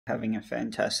Having a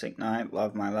fantastic night.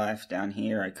 Love my life down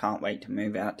here. I can't wait to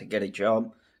move out to get a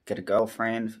job, get a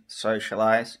girlfriend,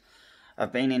 socialize.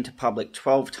 I've been into public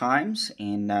 12 times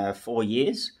in 4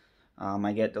 years.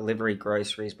 I get delivery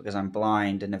groceries because I'm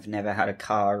blind and have never had a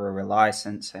car or a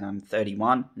license, and I'm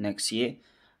 31 next year.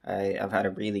 I've had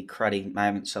a really cruddy. I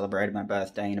haven't celebrated my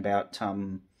birthday in about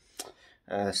 7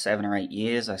 or 8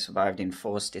 years. I survived in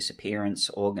forced disappearance,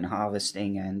 organ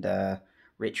harvesting, and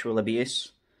ritual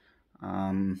abuse.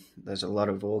 There's a lot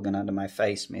of organ under my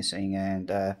face missing,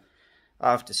 and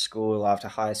after school, after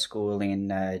high school in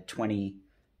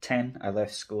 2010, I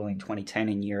left school in 2010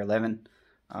 in year 11.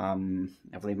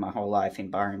 I've lived my whole life in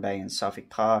Byron Bay and Suffolk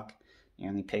Park. The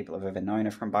only people I've ever known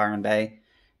are from Byron Bay.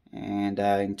 And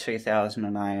in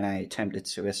 2009, I attempted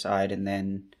suicide, and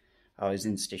then I was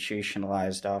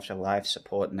institutionalized after life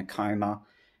support in a coma.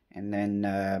 And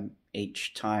then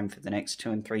each time for the next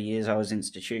 2 and 3 years, I was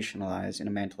institutionalized in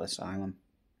a mental asylum.